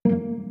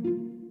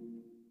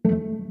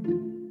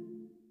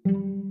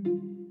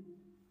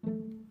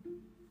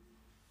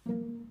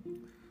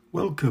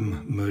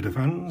Welcome, murder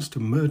fans, to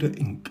Murder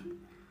Inc.,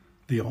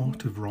 the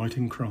art of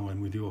writing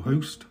crime with your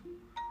host,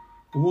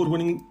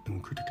 award-winning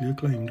and critically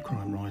acclaimed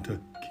crime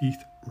writer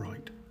Keith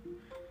Wright,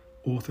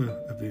 author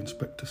of the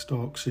Inspector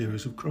Stark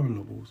series of crime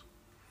novels.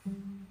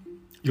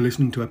 You're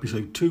listening to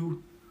episode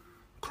 2,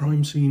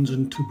 Crime Scenes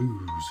and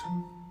Taboos.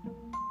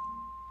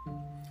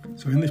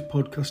 So in this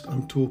podcast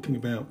I'm talking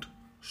about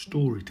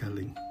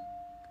storytelling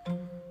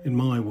in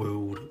my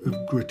world of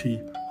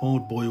gritty,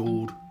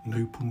 hard-boiled,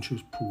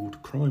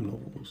 no-punches-pulled crime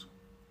novels.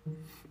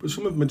 But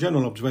some of my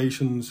general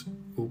observations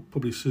will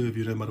probably serve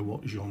you no matter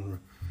what genre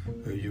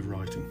you're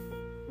writing.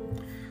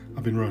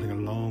 I've been writing a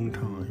long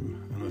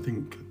time, and I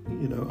think,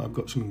 I've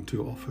got something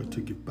to offer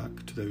to give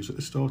back to those that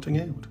are starting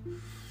out.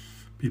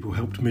 People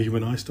helped me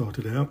when I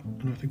started out,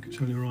 and I think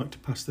it's only right to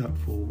pass that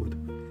forward.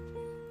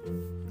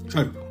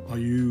 So, are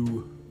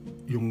you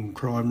young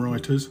crime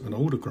writers, and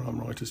older crime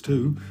writers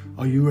too,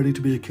 are you ready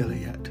to be a killer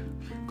yet?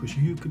 Because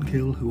you can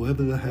kill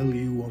whoever the hell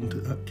you want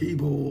at that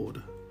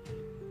keyboard.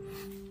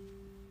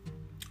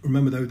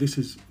 Remember though, this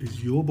is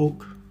your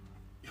book,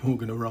 you're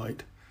going to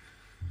write.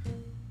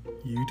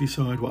 You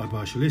decide what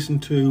advice you listen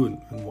to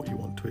and what you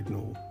want to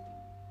ignore.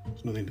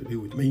 It's nothing to do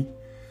with me,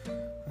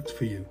 that's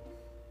for you.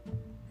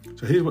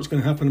 So here's what's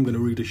going to happen. I'm going to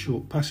read a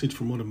short passage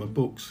from one of my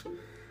books,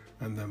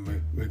 and then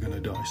we're going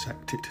to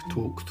dissect it,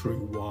 talk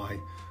through why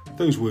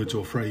those words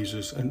or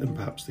phrases and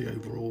perhaps the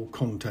overall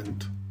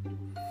content.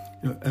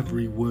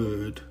 Every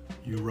word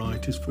you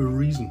write is for a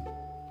reason.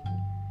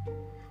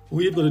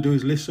 All you've got to do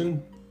is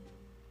listen,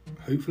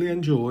 hopefully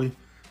enjoy,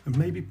 and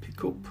maybe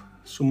pick up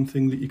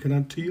something that you can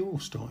add to your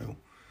style.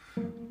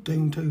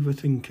 Don't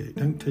overthink it,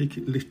 don't take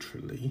it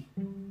literally.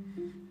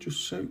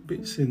 Just soak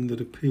bits in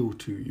that appeal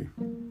to you.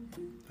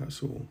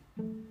 That's all.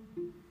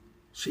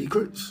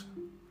 Secrets?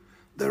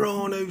 There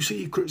are no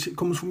secrets. It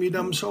comes from your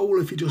damn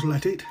soul if you just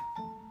let it.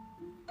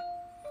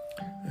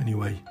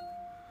 Anyway,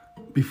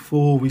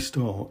 before we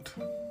start,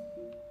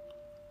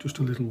 just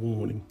a little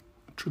warning,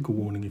 a trigger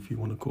warning if you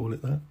want to call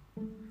it that.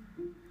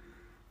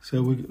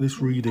 So this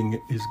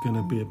reading is going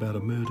to be about a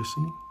murder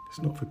scene. It's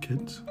not for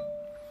kids.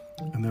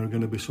 And there are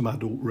going to be some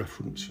adult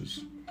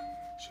references.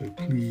 So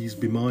please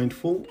be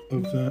mindful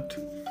of that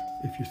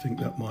if you think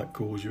that might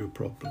cause you a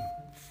problem.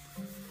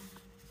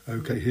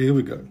 Okay, here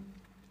we go.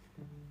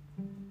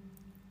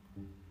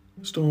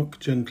 Stark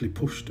gently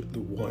pushed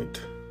the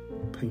white,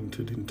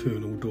 painted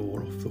internal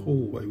door off the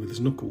hallway with his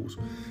knuckles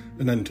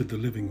and entered the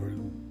living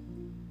room.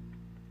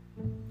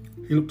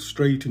 He looked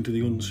straight into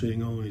the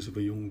unseeing eyes of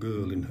a young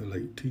girl in her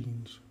late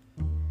teens.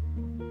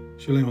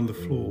 She lay on the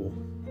floor,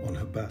 on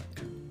her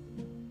back.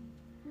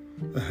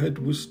 Her head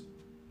was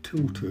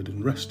tilted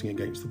and resting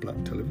against the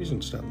black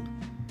television stand.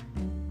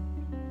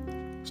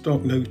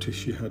 Stark noticed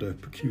she had a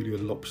peculiar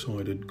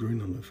lopsided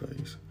grin on her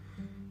face,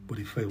 but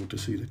he failed to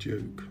see the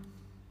joke.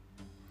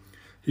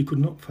 He could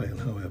not fail,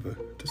 however,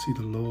 to see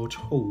the large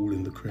hole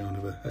in the crown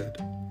of her head,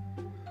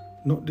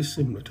 not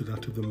dissimilar to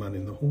that of the man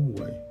in the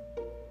hallway.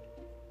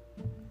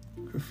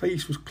 Her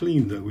face was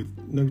clean, though, with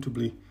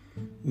notably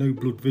no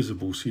blood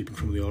visible seeping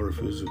from the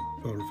orifices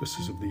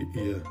of the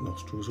ear,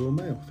 nostrils or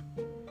mouth.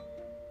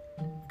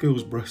 The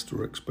girl's breasts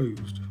were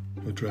exposed,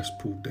 her dress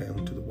pulled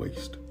down to the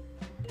waist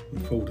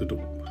and folded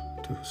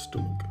up to her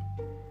stomach.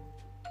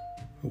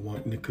 Her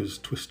white knickers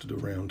twisted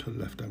around her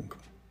left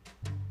ankle.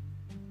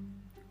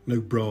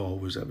 No bra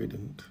was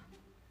evident.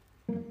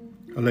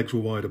 Her legs were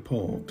wide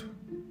apart,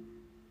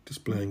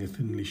 displaying a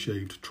thinly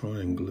shaved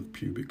triangle of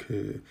pubic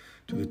hair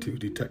to the two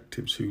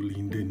detectives who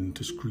leaned in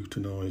to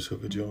scrutinise her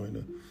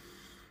vagina,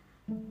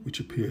 which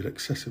appeared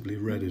excessively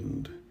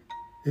reddened.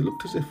 It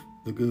looked as if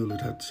the girl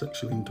had had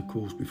sexual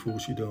intercourse before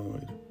she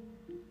died.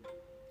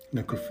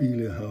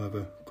 Necrophilia,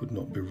 however, could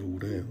not be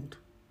ruled out.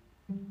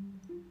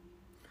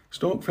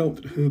 Stark felt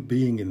that her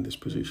being in this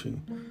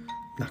position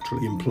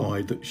naturally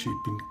implied that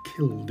she'd been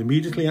killed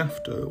immediately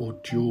after or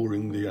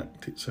during the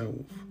act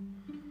itself,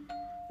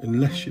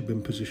 unless she'd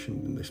been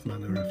positioned in this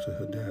manner after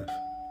her death.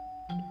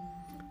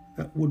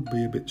 That would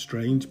be a bit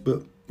strange,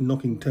 but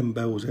knocking 10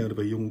 bells out of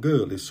a young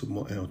girl is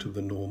somewhat out of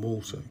the norm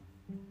also.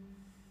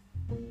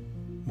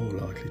 More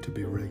likely to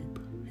be rape,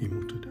 he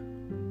muttered.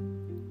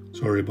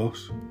 Sorry,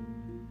 boss,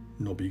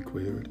 Nobby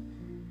queried.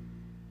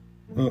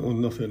 Oh,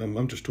 nothing,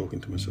 I'm just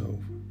talking to myself.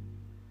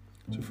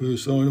 It's the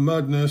first sign of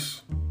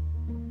madness.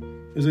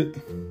 Is it?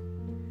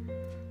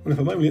 Well, if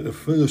I'm only at the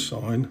first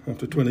sign,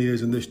 after 20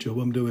 years in this job,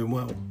 I'm doing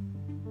well.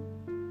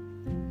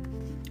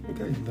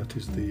 Okay, that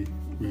is the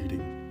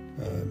reading.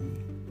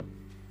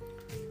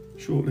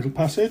 Short little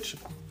passage,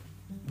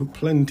 but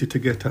plenty to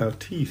get our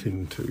teeth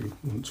into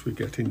once we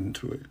get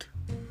into it.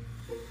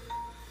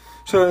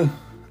 So,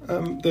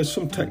 there's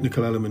some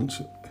technical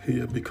elements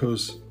here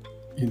because,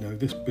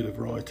 this bit of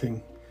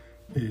writing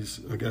is,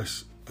 I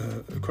guess,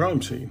 a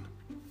crime scene.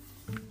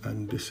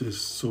 And this is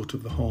sort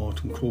of the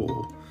heart and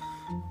core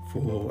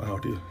for our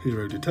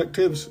hero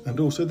detectives and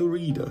also the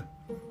reader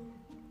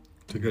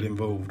to get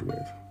involved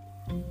with.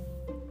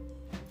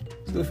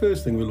 So the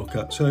first thing we look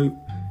at, so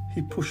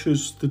he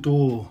pushes the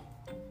door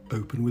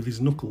open with his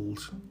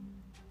knuckles.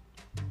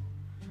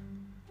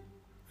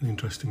 An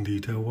interesting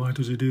detail. Why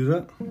does he do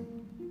that?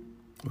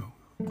 Well,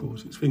 of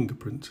course, it's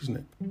fingerprints, isn't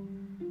it?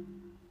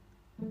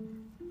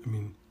 I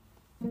mean,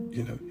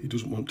 you know, he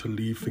doesn't want to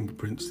leave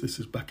fingerprints. This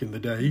is back in the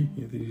day.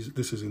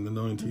 This is in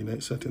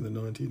the set in the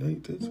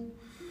 1980s.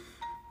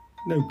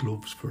 No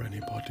gloves for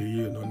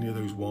anybody, and any of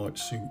those white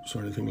suits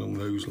or anything along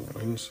those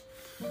lines.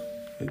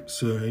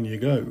 It's in you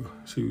go,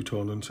 suit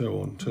on and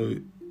so on. So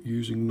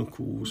using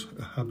knuckles,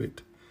 a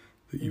habit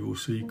that you will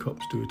see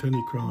cops do at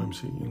any crime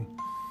scene.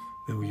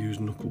 They will use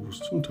knuckles,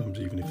 sometimes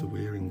even if they're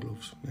wearing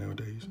gloves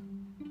nowadays.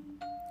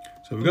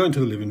 So we go into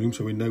the living room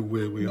so we know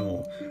where we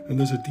are. And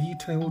there's a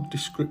detailed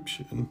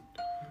description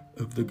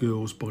of the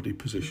girl's body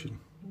position,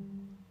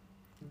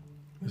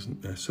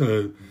 isn't there?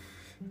 So,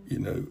 you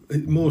know,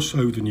 more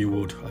so than you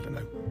would, I don't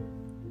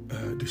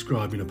know,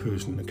 describing a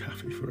person in a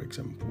cafe, for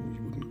example.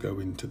 You wouldn't go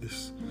into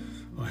this,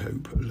 I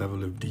hope,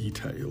 level of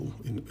detail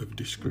of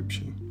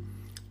description.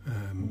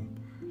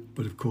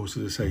 But of course,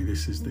 as I say,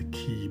 this is the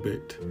key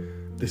bit.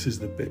 This is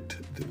the bit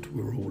that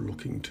we're all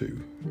looking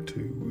to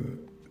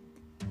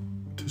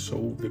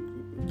solve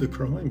the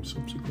crime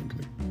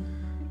subsequently,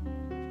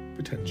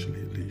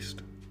 potentially at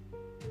least.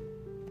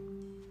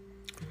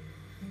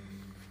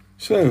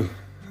 So,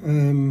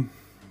 don't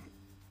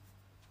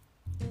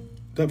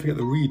forget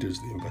the reader's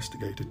the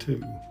investigator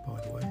too,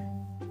 by the way.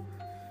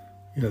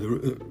 You know,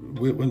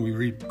 when we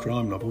read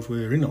crime novels,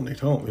 we're in on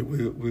it, aren't we?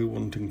 We're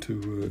wanting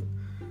to...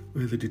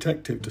 we're the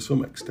detective to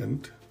some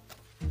extent.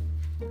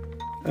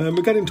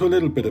 We get into a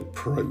little bit of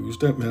prose,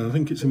 don't we? I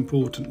think it's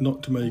important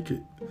not to make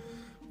it,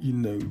 you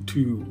know,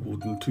 too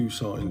wooden, too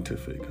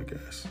scientific, I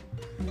guess.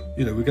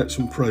 You know, we get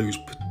some prose,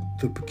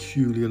 the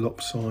peculiar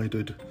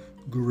lopsided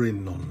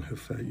grin on her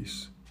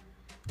face.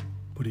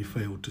 But he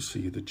failed to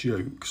see the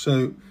joke.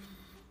 So,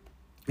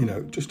 you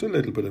know, just a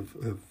little bit of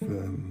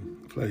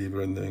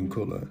flavour and then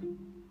colour.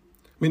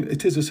 I mean,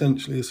 it is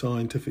essentially a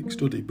scientific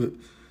study, but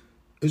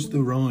as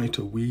the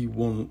writer, we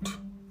want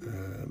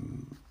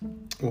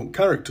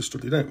character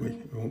study, don't we?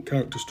 We want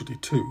character study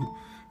too,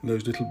 and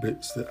those little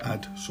bits that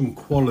add some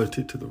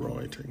quality to the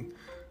writing.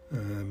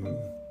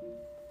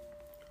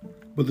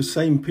 But the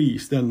same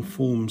piece then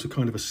forms a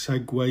kind of a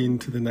segue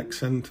into the next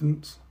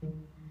sentence.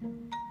 You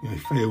know, he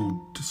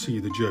failed to see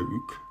the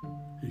joke.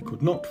 He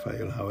could not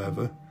fail,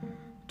 however,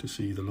 to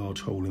see the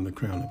large hole in the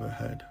crown of her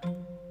head.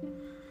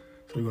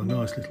 So we've got a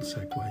nice little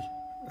segue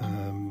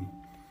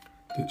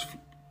that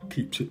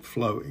keeps it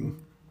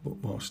flowing, but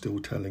while still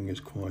telling us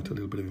quite a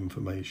little bit of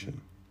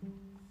information.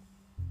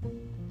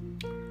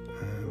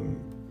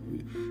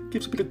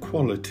 Gives a bit of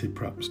quality,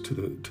 perhaps, to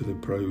the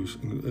prose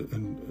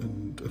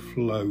and a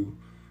flow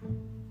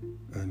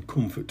and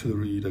comfort to the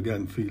reader.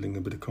 Again, feeling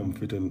a bit of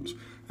confidence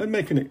and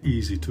making it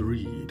easy to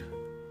read.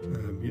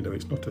 You know,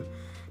 it's not a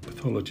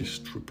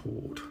pathologist's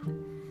report.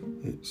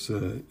 It's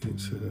a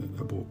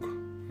book.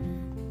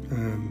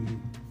 I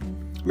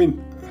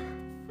mean,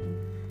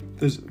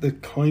 there's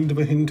kind of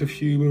a hint of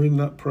humour in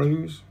that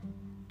prose.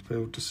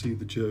 Failed to see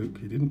the joke.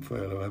 He didn't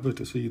fail, however,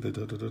 to see the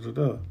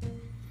da-da-da-da-da.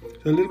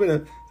 So a little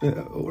bit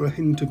or a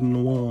hint of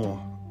noir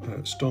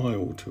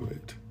style to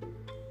it.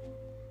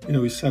 You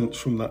know, we sense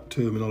from that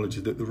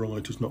terminology that the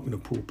writer's not going to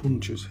pull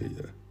punches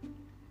here.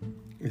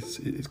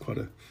 It's quite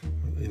a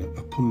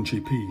punchy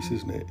piece,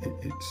 isn't it?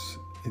 It's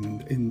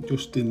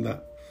in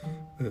that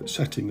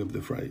setting of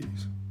the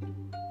phrase.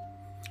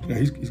 You know,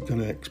 he's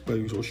going to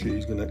expose, or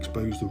she's going to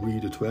expose the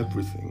reader to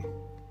everything.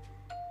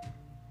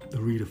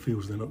 The reader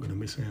feels they're not going to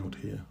miss out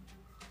here.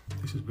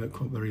 This is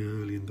quite very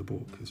early in the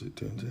book, as it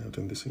turns out,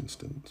 in this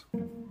instance.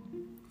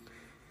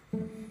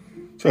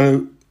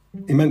 So,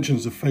 he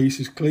mentions the face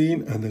is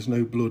clean and there's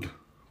no blood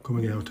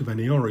coming out of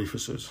any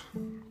orifices.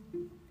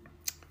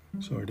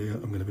 Sorry, dear,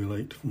 I'm going to be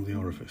late from the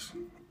orifice.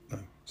 No,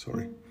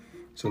 sorry.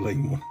 It's a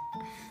lame one.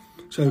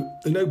 So,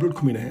 there's no blood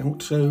coming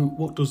out, so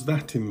what does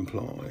that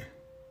imply?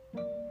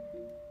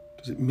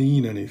 Does it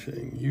mean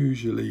anything?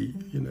 Usually,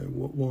 you know,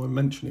 why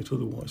mention it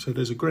otherwise? So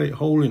there's a great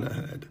hole in her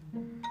head,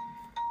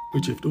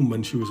 which if done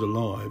when she was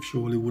alive,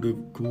 surely would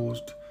have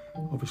caused,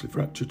 obviously,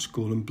 fractured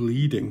skull and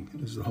bleeding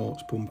as the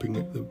heart's pumping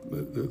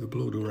the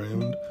blood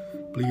around.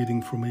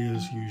 Bleeding from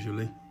ears,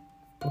 usually,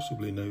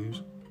 possibly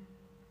nose.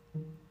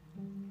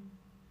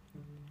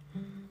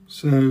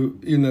 So,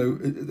 you know,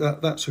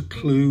 that's a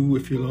clue,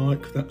 if you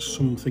like. That's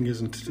something,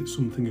 isn't it? It's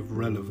something of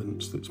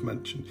relevance that's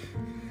mentioned.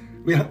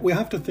 We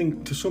have to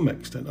think to some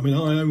extent. I mean,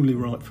 I only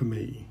write for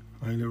me.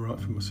 I only write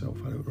for myself.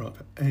 I don't write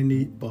for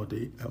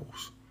anybody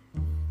else.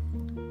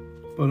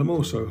 But I'm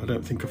also, I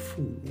don't think, a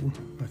fool.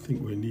 I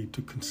think we need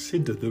to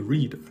consider the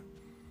reader.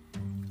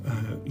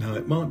 Now,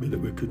 it might be that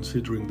we're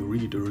considering the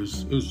reader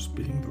as us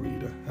being the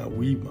reader, how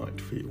we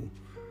might feel.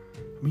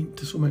 I mean,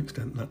 to some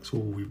extent, that's all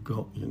we've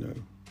got, you know.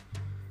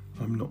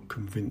 I'm not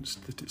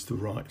convinced that it's the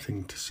right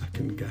thing to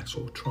second guess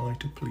or try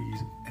to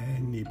please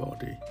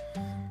anybody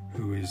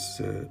who is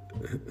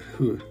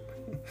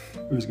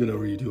going to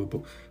read your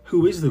book.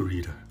 Who is the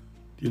reader?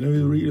 Do you know who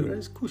the reader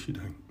is? Of course you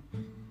don't.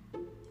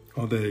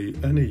 Are they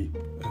any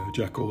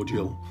Jack or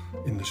Jill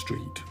in the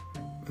street?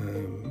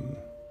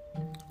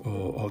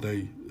 Or are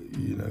they,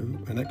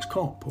 an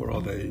ex-cop, or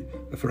are they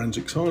a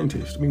forensic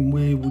scientist? I mean,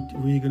 where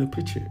are you going to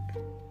pitch it?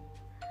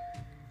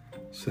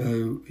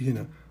 So,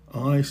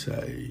 I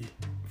say,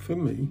 for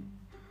me,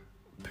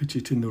 pitch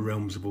it in the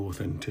realms of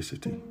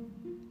authenticity.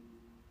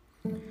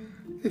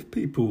 If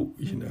people,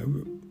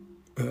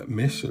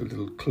 miss a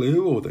little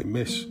clue, or they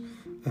miss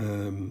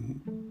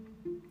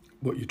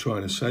what you're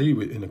trying to say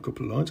in a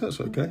couple of lines,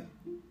 that's okay.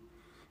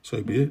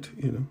 So be it,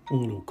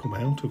 all will come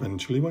out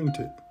eventually, won't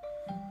it?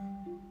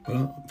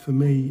 But for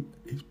me,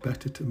 it's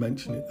better to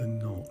mention it than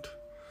not.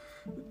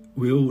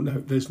 We all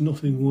know there's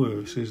nothing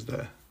worse, is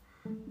there,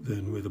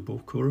 than with a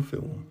book or a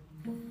film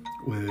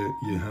where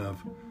you have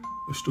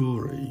a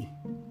story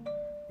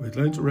with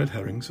loads of red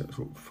herrings, that's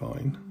all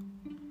fine.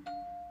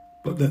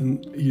 But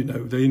then,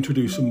 they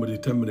introduce somebody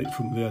 10 minutes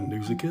from the end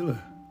who's a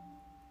killer,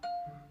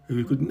 who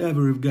we could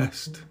never have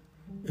guessed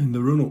in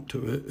the run-up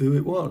to it who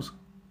it was.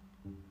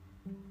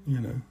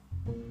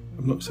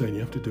 I'm not saying you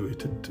have to do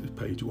it at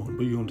page 1,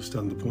 but you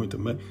understand the point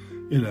I'm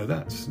making.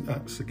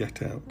 That's a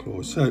get-out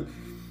clause. So,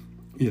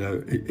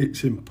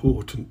 it's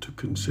important to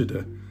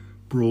consider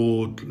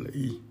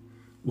broadly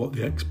what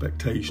the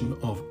expectation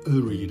of a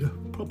reader,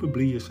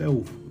 probably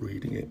yourself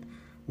reading it,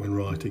 when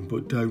writing,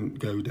 but don't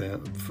go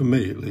down, for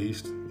me at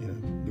least,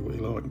 do what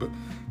you like, but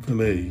for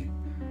me,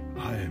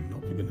 I am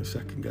not going to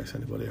second guess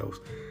anybody else.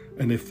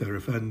 And if they're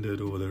offended,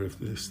 or they're if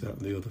this, that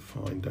and the other,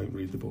 fine, don't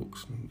read the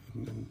books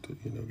and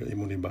get your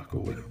money back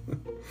or whatever.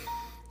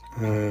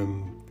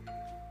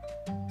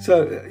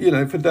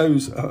 So, for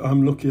those,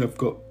 I'm lucky I've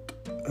got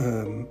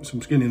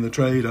some skin in the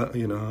trade. I've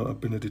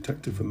been a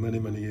detective for many,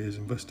 many years,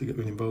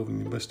 been involved in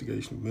the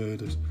investigation of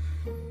murders.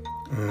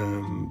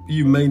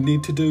 You may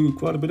need to do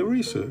quite a bit of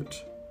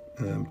research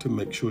to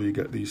make sure you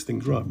get these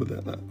things right, but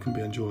that can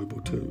be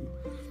enjoyable too.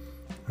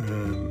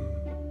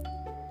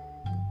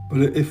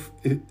 But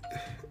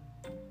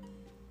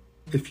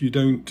if you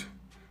don't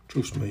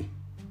trust me,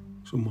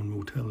 someone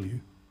will tell you.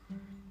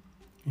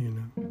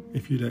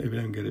 If you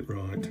don't get it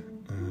right,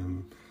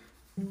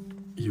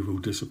 you will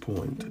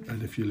disappoint,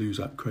 and if you lose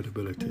that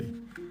credibility,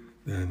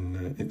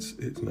 then it's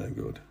no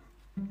good.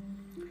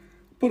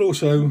 But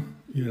also,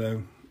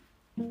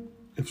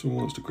 if someone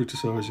wants to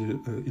criticise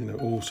you,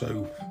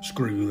 also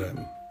screw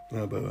them.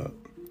 How about that?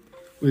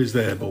 Where's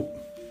their book?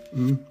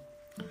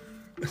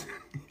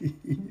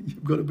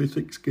 You've got to be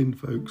thick-skinned,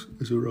 folks,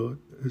 as a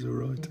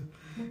writer.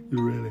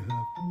 You really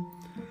have.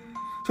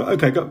 So,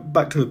 okay,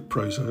 back to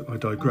prose. I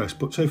digress.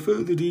 But so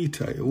further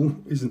detail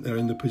isn't there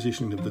in the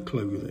positioning of the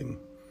clothing?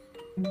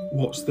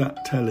 What's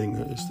that telling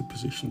us? The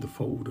position, the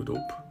folded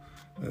up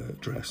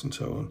dress, and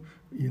so on.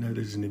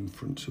 There's an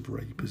inference of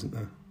rape, isn't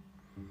there?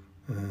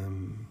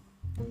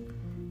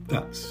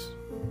 That's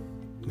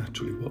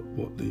naturally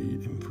what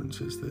the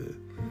inference is there.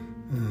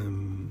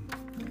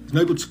 There's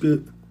no good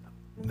skirt.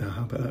 Now,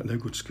 how about that? No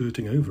good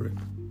skirting over it.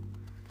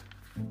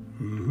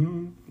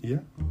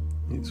 Yeah,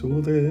 it's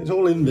all there. It's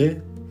all in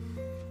there.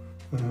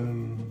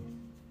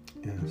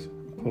 Yes,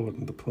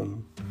 pardon the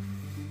pun.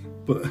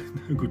 But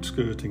no good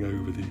skirting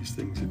over these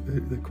things.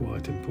 They're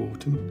quite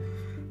important.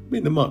 I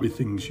mean, there might be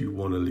things you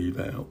want to leave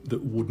out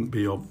that wouldn't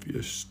be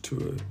obvious to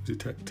a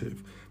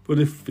detective. But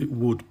if it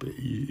would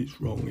be, it's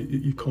wrong.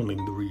 You're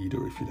conning the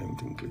reader if you don't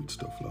include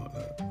stuff like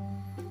that.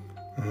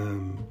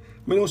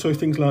 Also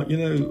things like,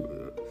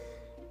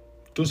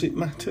 does it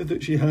matter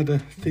that she had a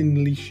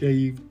thinly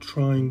shaved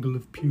triangle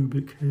of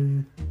pubic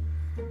hair?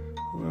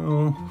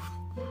 Well,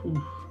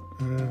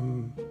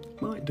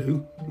 might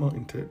do,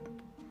 mightn't it?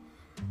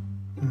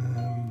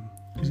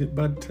 Is it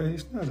bad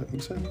taste? No, I don't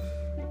think so.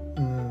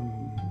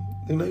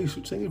 There's no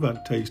such thing as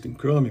bad taste in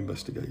crime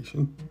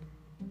investigation.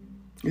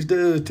 It's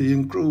dirty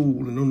and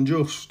cruel and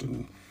unjust,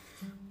 and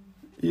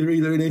you're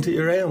either in it or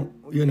you're out.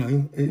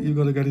 You've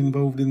got to get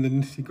involved in the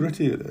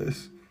nitty-gritty of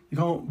this. You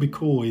can't be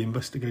coy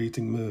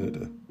investigating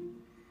murder.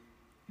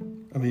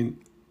 I mean,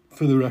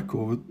 for the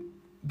record,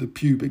 the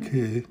pubic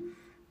hair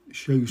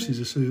shows she's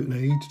a certain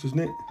age, doesn't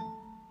it?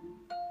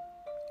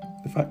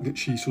 The fact that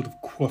she sort of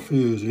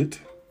coiffures it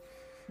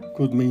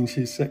could mean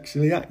she's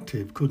sexually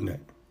active, couldn't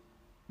it?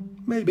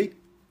 Maybe,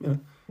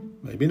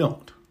 maybe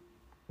not.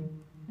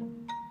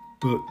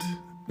 But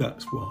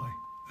that's why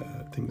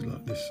things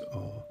like this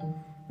are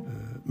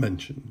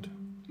mentioned.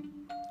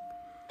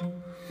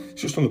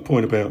 It's just on the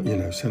point about,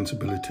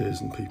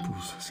 sensibilities and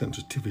people's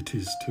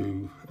sensitivities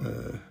to,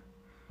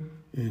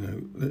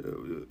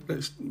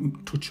 let's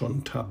touch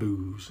on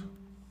taboos.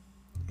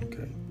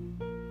 Okay.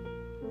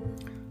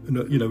 And,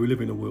 we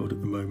live in a world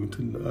at the moment,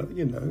 and,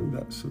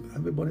 that's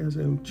everybody has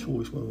their own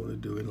choice what they want to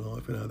do in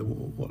life and how they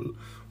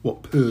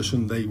what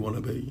person they want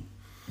to be.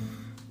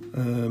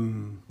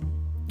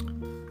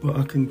 But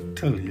I can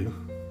tell you,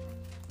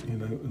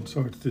 and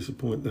sorry to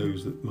disappoint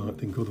those that might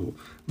think otherwise,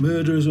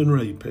 murderers and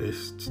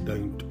rapists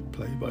don't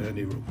play by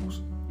any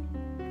rules.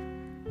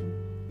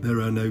 There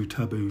are no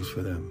taboos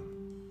for them.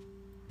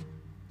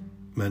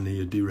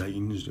 Many are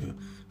deranged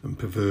and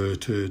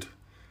perverted.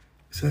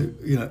 So,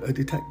 a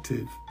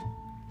detective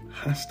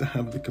has to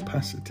have the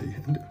capacity,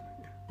 and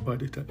by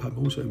detective I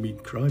also mean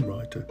crime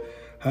writer,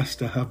 has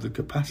to have the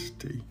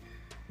capacity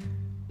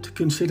to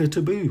consider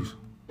taboos.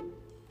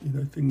 You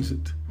know, things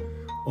that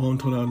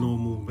aren't on our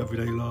normal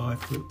everyday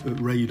life, at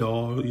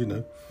radar, you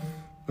know.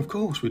 Of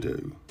course we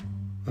do.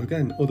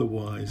 Again,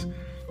 otherwise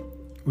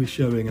we're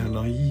showing our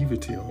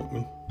naivety, aren't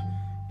we?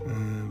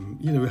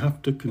 You know, we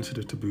have to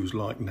consider taboos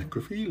like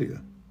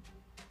necrophilia.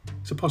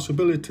 It's a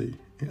possibility.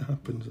 It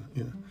happens,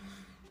 you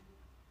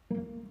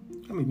know.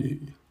 I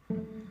mean,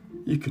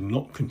 you can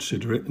not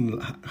consider it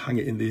and hang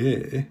it in the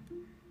air,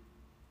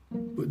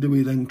 but do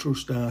we then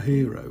trust our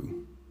hero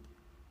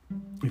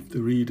if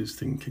the reader's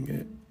thinking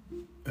it?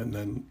 And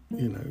then,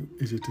 you know,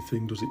 is it a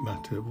thing? Does it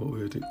matter? What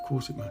word? Of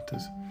course it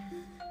matters.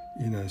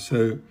 You know,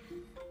 so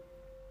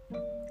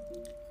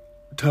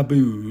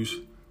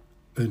taboos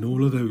and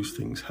all of those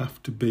things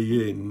have to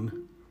be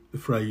in the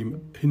frame,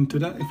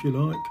 hinted at, if you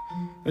like.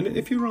 And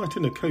if you're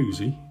writing a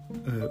cosy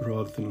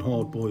rather than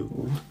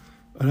hard-boiled,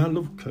 and I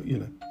love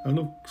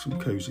some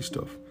cosy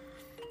stuff,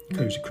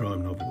 cosy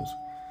crime novels.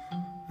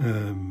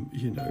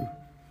 You know,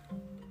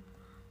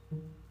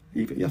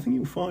 even I think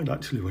you'll find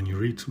actually when you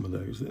read some of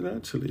those, there's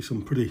actually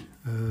some pretty,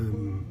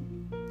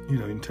 you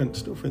know, intense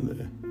stuff in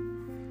there.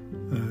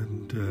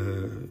 And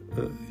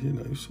you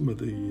know, some of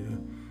the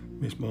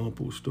Miss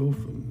Marple stuff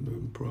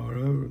and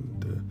Poirot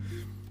and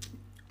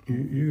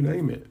you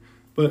name it.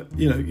 But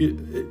you know,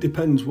 it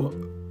depends what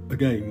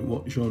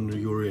genre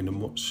you're in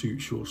and what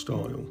suits your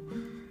style.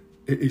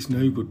 It is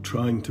no good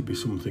trying to be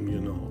something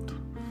you're not.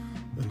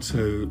 And so,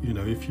 you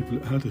know, if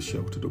you've had a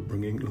sheltered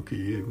upbringing, look at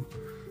you,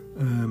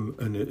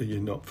 and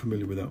you're not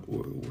familiar with that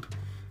world.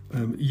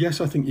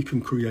 Yes, I think you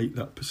can create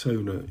that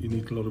persona. You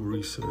need a lot of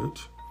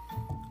research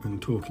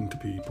and talking to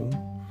people.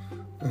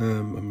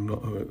 I'm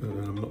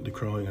not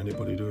decrying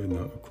anybody doing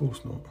that. Of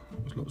course not.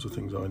 There's lots of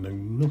things I know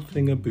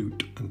nothing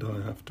about, and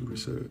I have to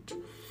research.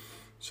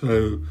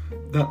 So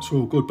that's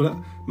all good. But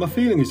my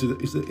feeling is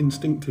that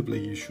instinctively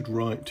you should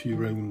write to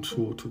your own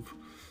sort of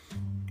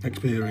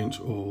experience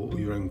or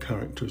your own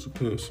character as a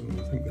person.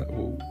 I think that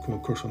will come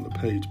across on the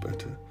page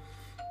better.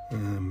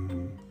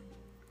 And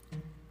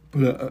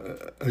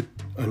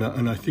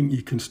I think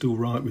you can still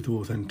write with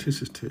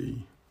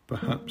authenticity,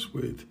 perhaps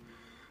with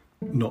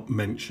not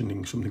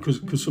mentioning something,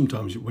 because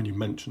sometimes when you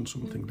mention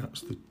something,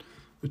 that's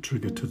the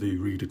trigger to the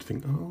reader to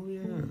think, oh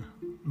yeah,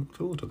 not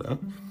thought of that.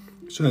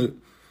 So,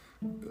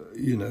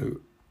 you know,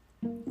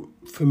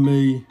 for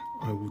me,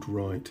 I would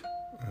write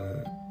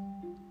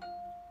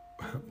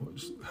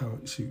how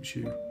it suits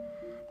you.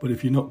 But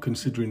if you're not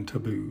considering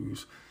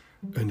taboos,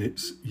 and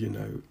it's, you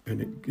know,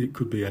 and it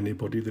could be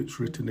anybody that's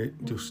written it,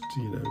 just,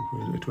 you know,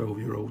 a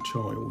 12-year-old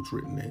child's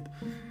written it.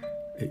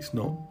 It's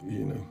not,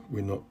 you know,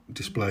 we're not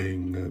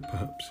displaying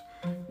perhaps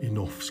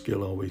enough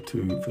skill, are we,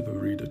 for the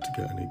reader to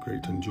get any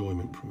great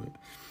enjoyment from it.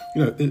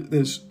 You know,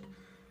 there's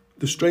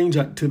the strange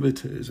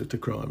activities at a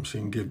crime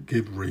scene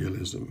give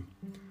realism,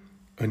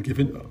 and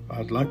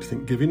I'd like to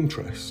think give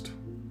interest.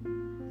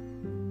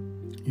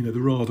 You know,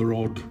 the rather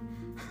odd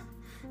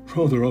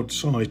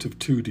sight of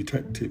two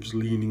detectives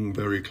leaning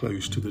very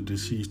close to the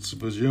deceased's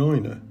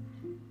vagina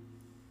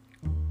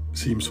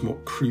seems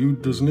somewhat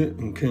crude, doesn't it,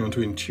 and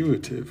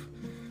counterintuitive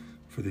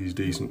for these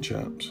decent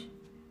chaps.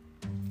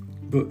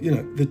 But, you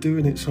know, they're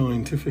doing it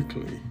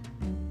scientifically.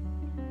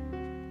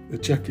 They're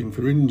checking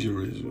for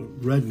injuries, or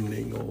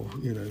reddening, or,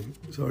 you know,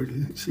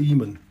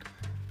 semen,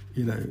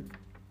 you know,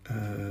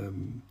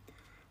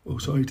 or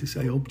sorry to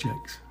say,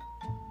 objects.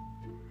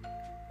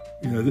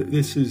 You know,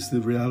 this is the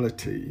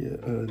reality,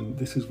 and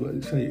this is what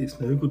I say.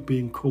 It's no good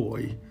being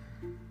coy,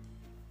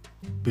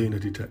 being a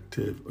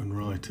detective and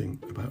writing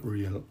about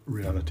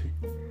reality.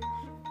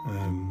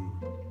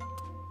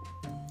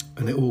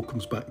 And it all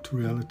comes back to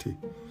reality.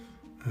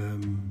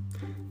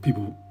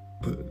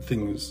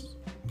 Things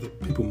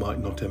that people might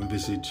not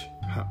envisage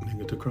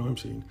happening at a crime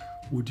scene.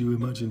 Would you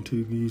imagine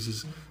two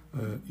geezers,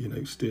 you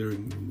know,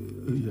 steering,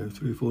 you know,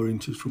 3 or 4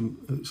 inches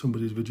from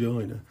somebody's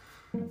vagina,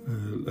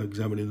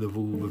 examining the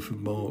vulva for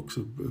marks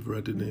of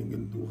reddening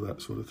and all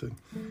that sort of thing?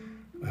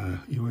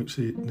 You won't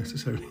see it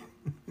necessarily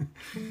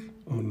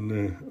on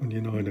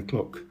your 9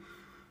 o'clock,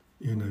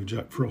 you know,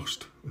 Jack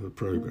Frost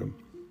programme.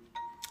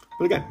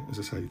 But again, as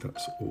I say,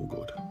 that's all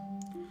good.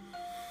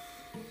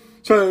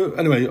 So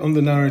anyway, on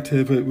the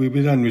narrative, we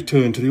then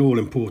return to the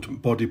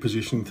all-important body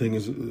positioning thing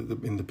as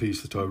in the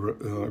piece that I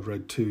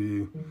read to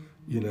you.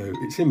 You know,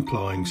 it's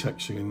implying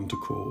sexual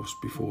intercourse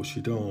before she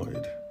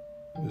died,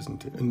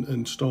 isn't it?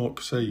 And Stark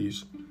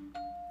says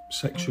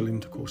sexual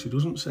intercourse. He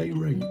doesn't say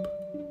rape,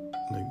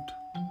 note.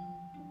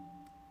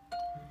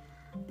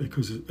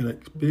 Because an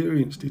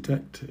experienced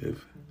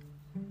detective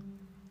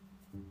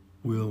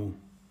will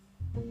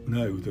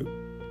know that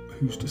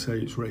who's to say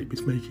it's rape?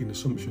 It's making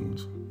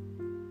assumptions.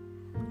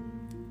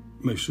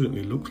 Most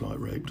certainly looks like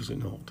rape, does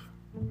it not?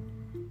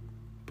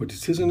 But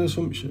it is an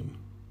assumption,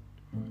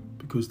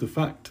 because the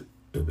fact,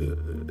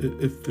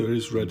 if there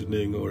is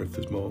reddening or if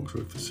there's marks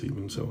or if there's semen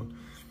and so on,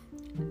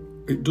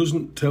 it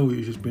doesn't tell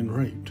you she's been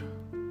raped.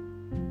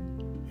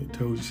 It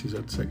tells you she's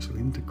had sexual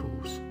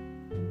intercourse.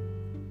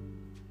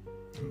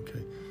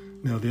 Okay.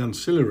 Now the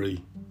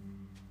ancillary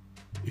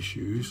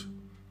issues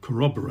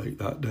corroborate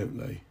that, don't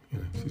they?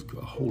 she's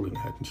got a hole in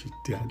her head and she's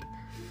dead.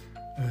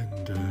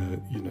 And,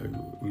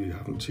 we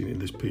haven't seen it in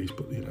this piece,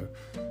 but,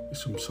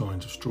 there's some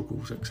signs of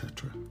struggles,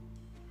 etc.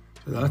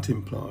 So that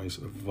implies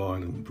a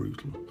violent,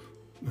 brutal,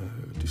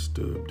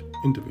 disturbed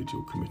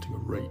individual committing a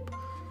rape.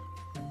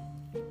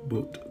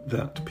 But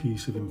that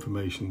piece of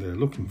information they're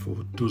looking for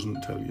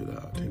doesn't tell you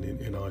that.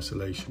 In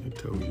isolation, it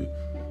tells you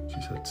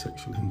she's had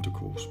sexual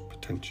intercourse,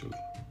 potentially.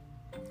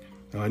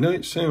 Now, I know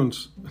it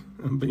sounds,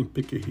 I'm being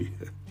picky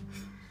here,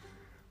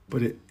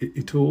 but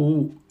it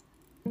all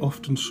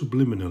often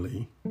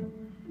subliminally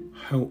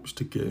helps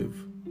to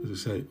give, as I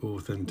say,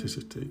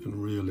 authenticity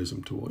and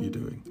realism to what you're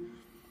doing.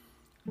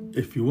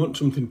 If you want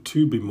something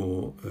to be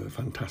more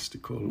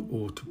fantastical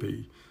or to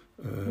be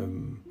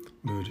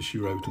Murder, She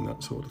Wrote and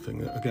that sort of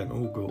thing, again,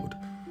 all good.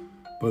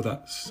 But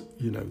that's,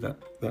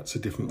 that's a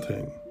different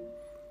thing.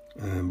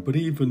 But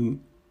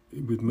even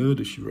with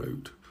Murder, She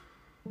Wrote,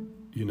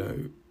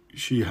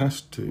 she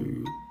has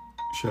to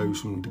show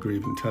some degree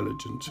of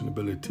intelligence and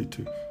ability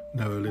to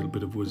know a little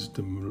bit of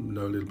wisdom,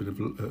 know a little bit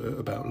of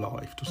about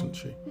life, doesn't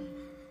she?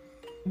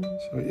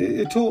 So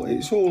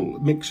it's all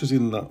mixes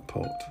in that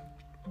pot.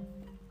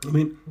 I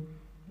mean,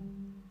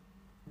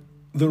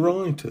 the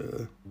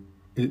writer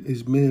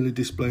is merely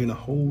displaying a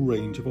whole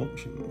range of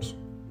options,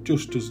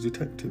 just as a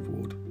detective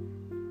would,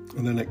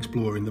 and then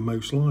exploring the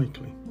most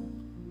likely.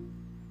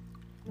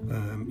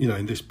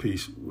 In this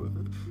piece,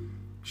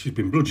 she's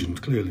been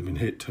bludgeoned, clearly been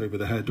hit over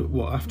the head.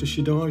 What, after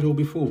she died or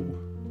before?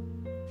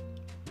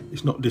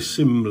 It's not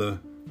dissimilar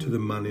to the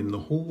man in the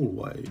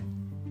hallway.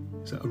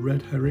 Is that a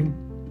red herring?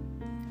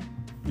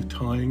 You're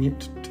tying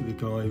it to the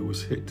guy who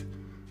was hit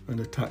and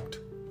attacked,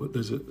 but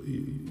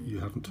you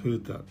haven't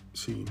heard that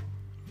scene.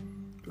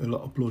 A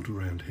lot of blood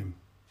around him,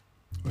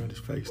 around his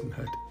face and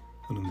head,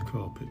 and on the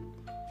carpet.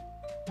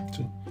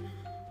 See?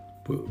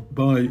 But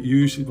by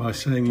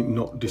saying it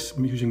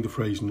using the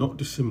phrase "not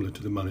dissimilar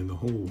to the man in the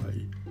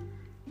hallway,"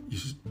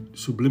 you're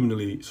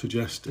subliminally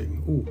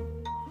suggesting,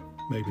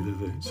 maybe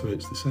so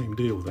it's the same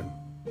deal then.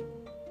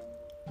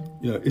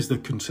 Is there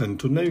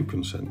consent or no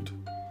consent?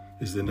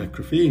 Is there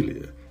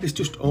necrophilia? It's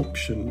just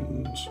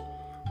options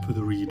for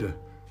the reader,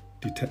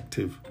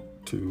 detective,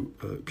 to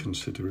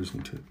consider,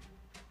 isn't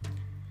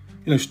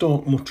it?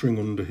 Stark muttering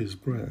under his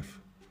breath,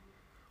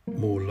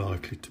 more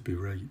likely to be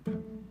rape.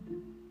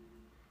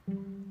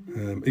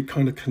 It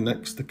kind of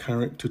connects the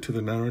character to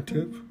the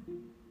narrative.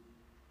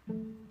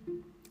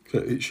 So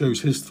it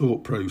shows his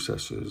thought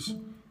processes,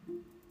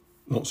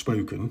 not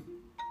spoken,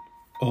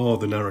 are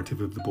the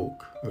narrative of the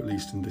book, at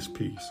least in this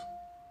piece.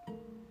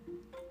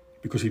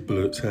 Because he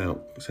blurts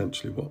out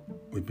essentially what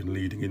we've been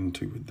leading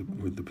into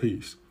with the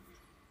piece.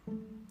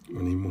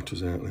 When he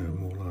mutters out loud,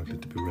 more likely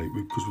to be raped,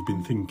 because we've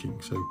been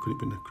thinking, so could it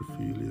be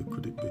necrophilia,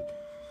 could it be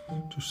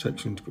just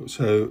sexual intercourse?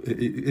 So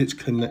it's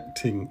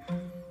connecting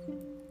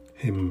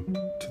him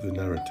to the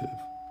narrative.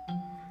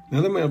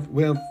 Now then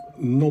we have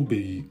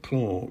Nobby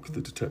Clark,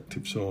 the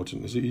detective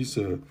sergeant. He's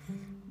a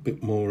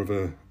bit more of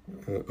a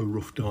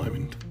rough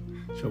diamond,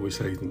 shall we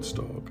say, than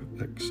Stark,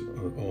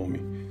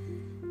 ex-army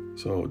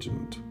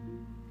sergeant.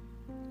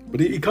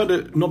 But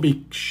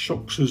Nobby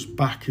shocks us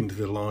back into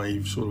the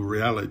live sort of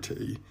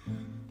reality.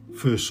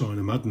 First sign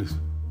of madness.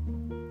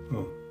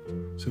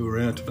 So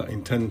we're out of that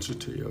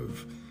intensity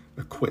of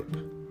a quip.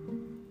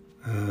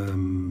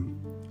 And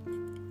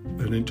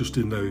then just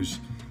in those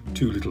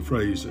two little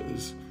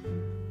phrases,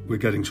 we're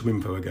getting some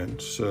info again.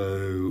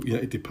 So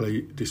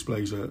it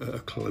displays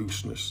a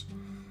closeness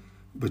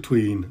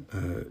between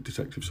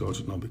Detective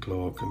Sergeant Nobby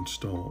Clark and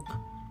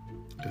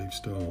Dave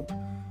Stark.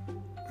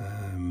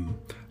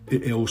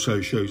 It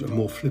also shows a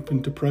more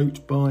flippant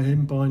approach by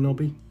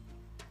Nobby.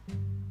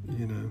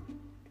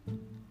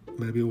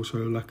 Maybe also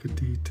a lack of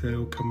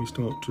detail. Can we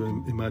start to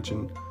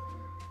imagine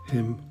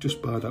him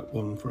just by that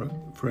one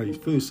phrase?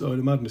 First sign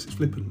of madness, it's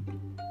flippant.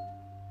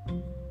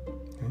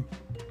 Okay.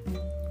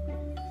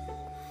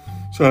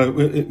 So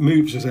it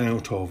moves us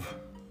out of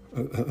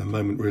a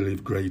moment really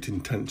of great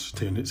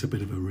intensity, and it's a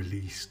bit of a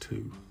release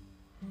too.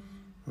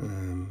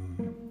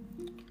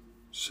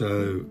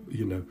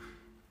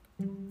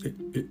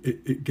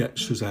 It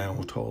gets us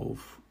out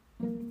of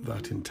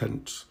that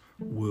intense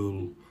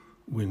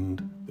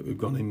whirlwind that we've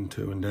gone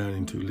into and down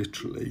into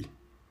literally,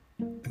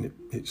 and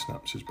it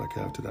snaps us back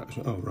out of that.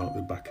 Oh right,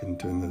 we're back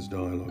into, and there's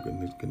dialogue,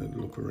 and there's going to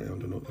look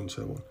around and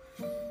so on,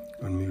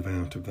 and move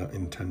out of that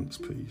intense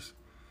piece.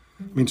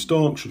 I mean,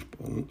 Stark's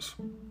response,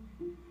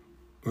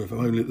 well, if I'm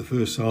only at the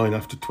first sign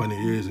after 20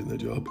 years in the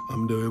job,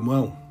 I'm doing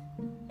well.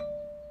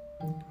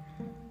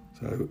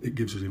 So it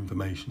gives us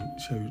information.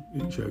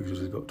 It shows us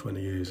he's got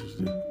 20 years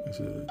in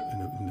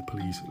the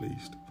police at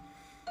least.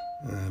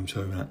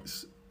 So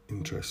that's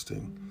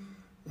interesting.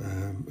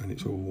 And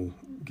it's all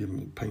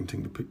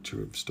painting the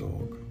picture of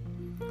Stark.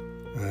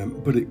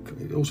 But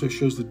it also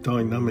shows the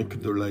dynamic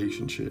of the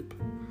relationship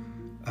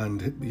and,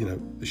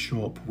 the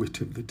sharp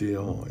wit of the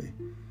DI.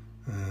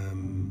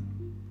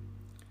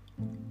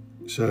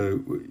 So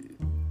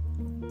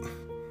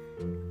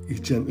he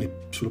gently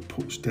sort of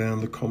puts down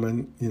the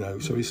comment,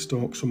 so is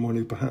Stark someone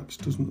who perhaps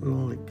doesn't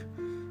like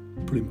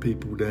putting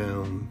people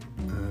down,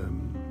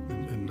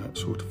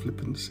 sort of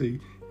flippancy.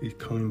 He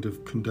kind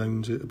of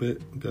condones it a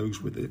bit,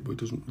 goes with it, but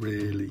doesn't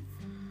really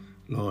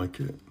like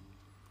it.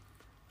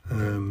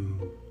 And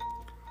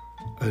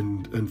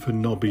for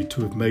Nobby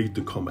to have made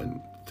the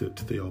comment that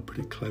they are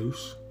pretty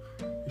close,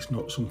 it's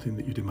not something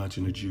that you'd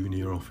imagine a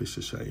junior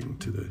officer saying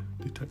to the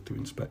detective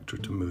inspector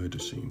at a murder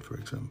scene, for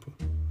example.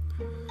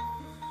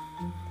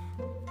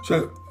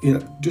 So,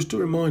 just a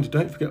reminder,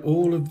 don't forget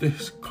all of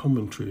this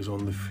commentary is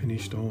on the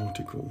finished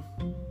article.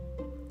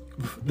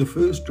 The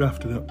first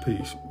draft of that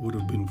piece would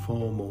have been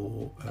far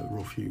more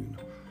rough-hewn.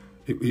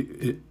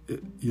 It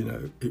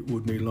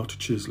would need a lot of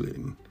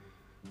chiselling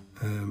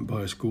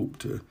by a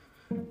sculptor.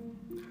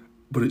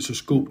 But it's a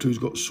sculptor who's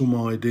got some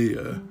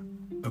idea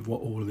of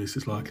what all of this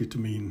is likely to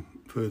mean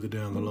further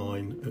down the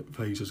line at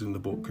phases in the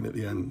book and at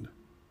the end.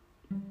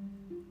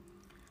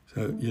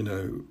 So,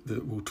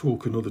 that we'll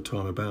talk another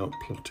time about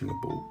plotting a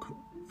book,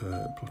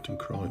 plotting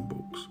crime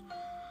books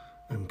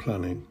and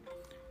planning.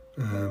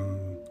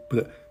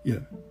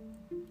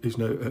 There's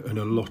and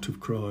a lot of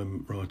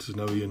crime writers. I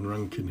know Ian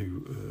Rankin,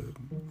 who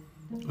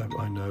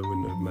I know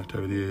and have met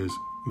over the years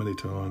many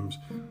times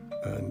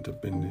and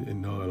have been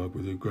in dialogue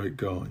with, a great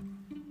guy.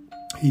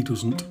 He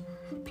doesn't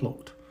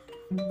plot,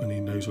 and he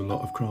knows a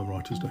lot of crime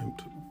writers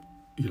don't,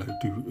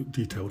 do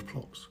detailed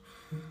plots.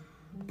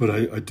 But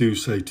I do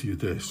say to you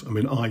this. I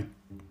mean, I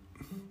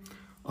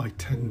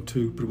tend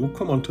to, but we'll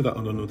come on to that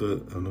on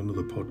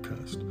another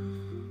podcast.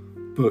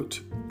 But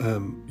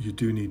you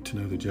do need to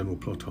know the general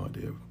plot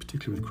idea,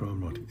 particularly with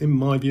crime writing, in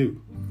my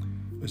view,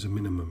 as a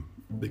minimum,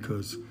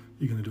 because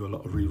you're going to do a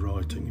lot of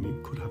rewriting and you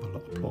could have a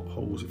lot of plot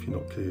holes if you're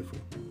not careful.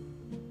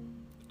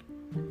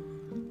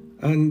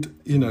 And,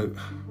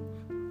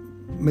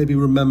 maybe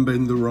remember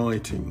in the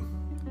writing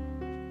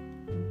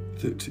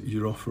that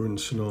you're offering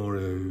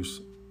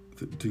scenarios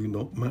that do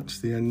not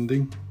match the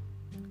ending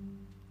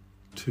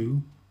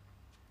too.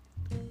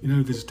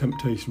 There's a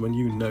temptation when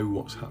you know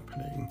what's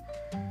happening.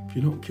 If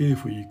you're not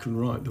careful, you can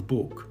write the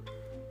book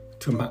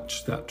to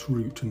match that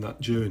route and that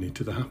journey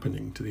to the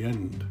happening, to the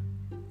end,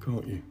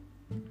 can't you?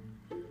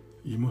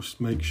 You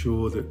must make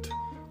sure that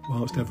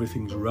whilst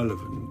everything's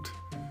relevant,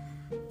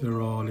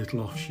 there are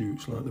little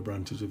offshoots like the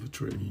branches of a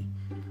tree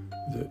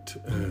that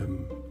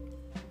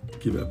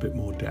give it a bit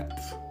more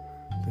depth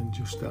than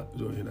just that,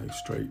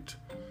 straight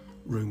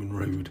Roman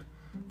road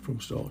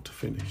from start to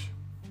finish.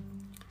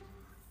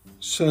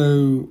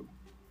 So,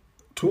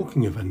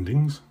 talking of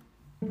endings,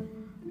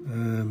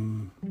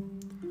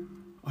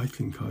 I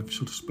think I've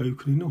sort of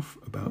spoken enough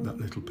about that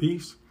little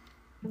piece.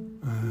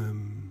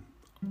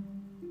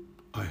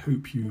 I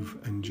hope you've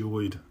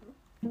enjoyed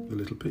the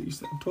little piece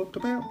that I talked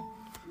about.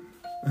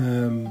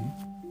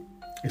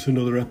 It's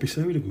another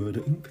episode of Murder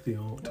Inc., the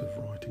art of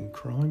writing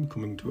crime,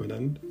 coming to an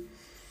end.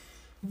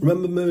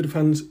 Remember, murder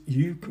fans,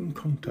 you can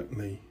contact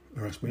me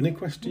or ask me any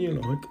question you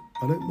like.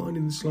 I don't mind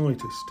in the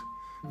slightest.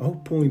 The whole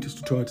point is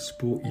to try to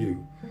support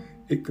you.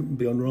 It can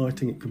be on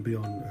writing, it can be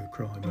on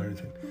crime or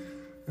anything.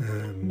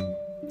 And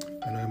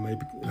I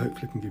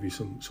hopefully can give you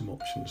some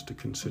options to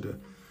consider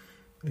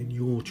in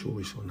your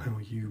choice on how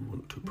you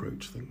want to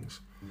approach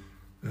things.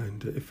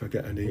 And if I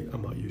get any, I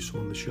might use some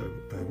on the show.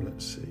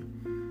 Let's see.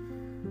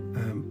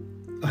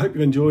 I hope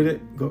you enjoyed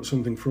it, got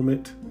something from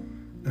it.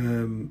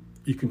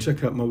 You can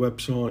check out my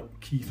website,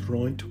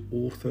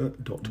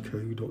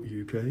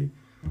 keithwrightauthor.co.uk.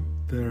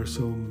 There are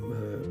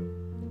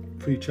some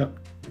free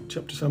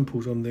chapter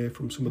samples on there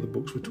from some of the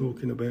books we're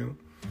talking about.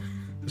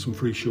 There's some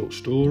free short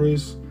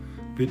stories,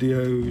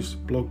 videos,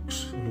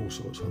 blogs, and all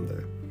sorts on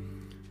there.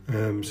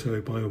 So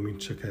by all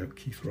means, check out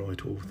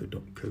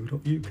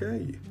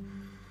keithwrightauthor.co.uk.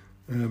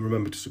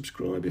 Remember to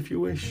subscribe if you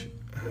wish.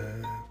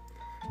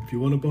 If you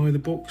want to buy the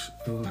books,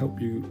 it'll help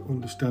you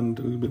understand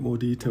a little bit more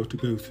detail to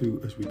go through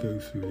as we go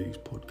through these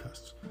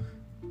podcasts.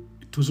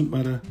 It doesn't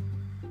matter.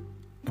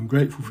 I'm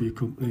grateful for your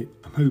company.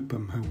 I hope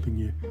I'm helping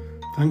you.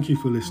 Thank you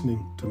for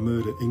listening to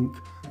Murder Inc.,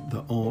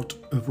 the art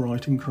of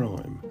writing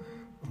crime.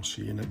 I'll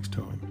see you next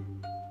time.